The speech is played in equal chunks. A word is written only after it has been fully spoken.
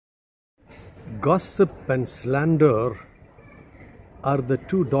Gossip and slander are the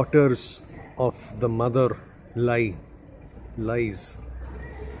two daughters of the mother lies.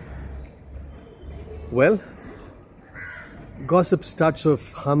 Well, gossip starts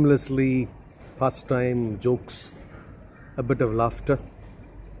off harmlessly, pastime, jokes, a bit of laughter,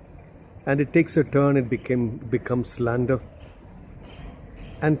 and it takes a turn, it becomes slander.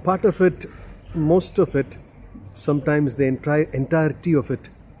 And part of it, most of it, sometimes the entirety of it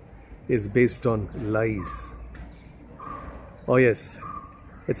is based on lies. Oh yes,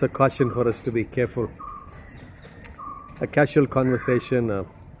 it's a caution for us to be careful. A casual conversation, a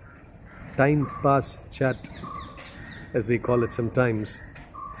time pass chat, as we call it sometimes,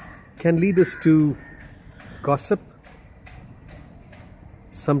 can lead us to gossip,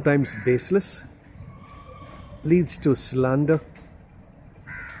 sometimes baseless, leads to slander,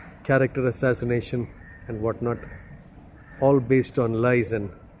 character assassination and whatnot, all based on lies,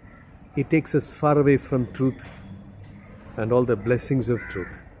 and it takes us far away from truth and all the blessings of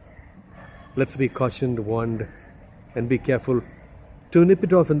truth. Let's be cautioned, warned, and be careful to nip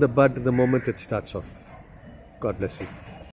it off in the bud the moment it starts off. God bless you.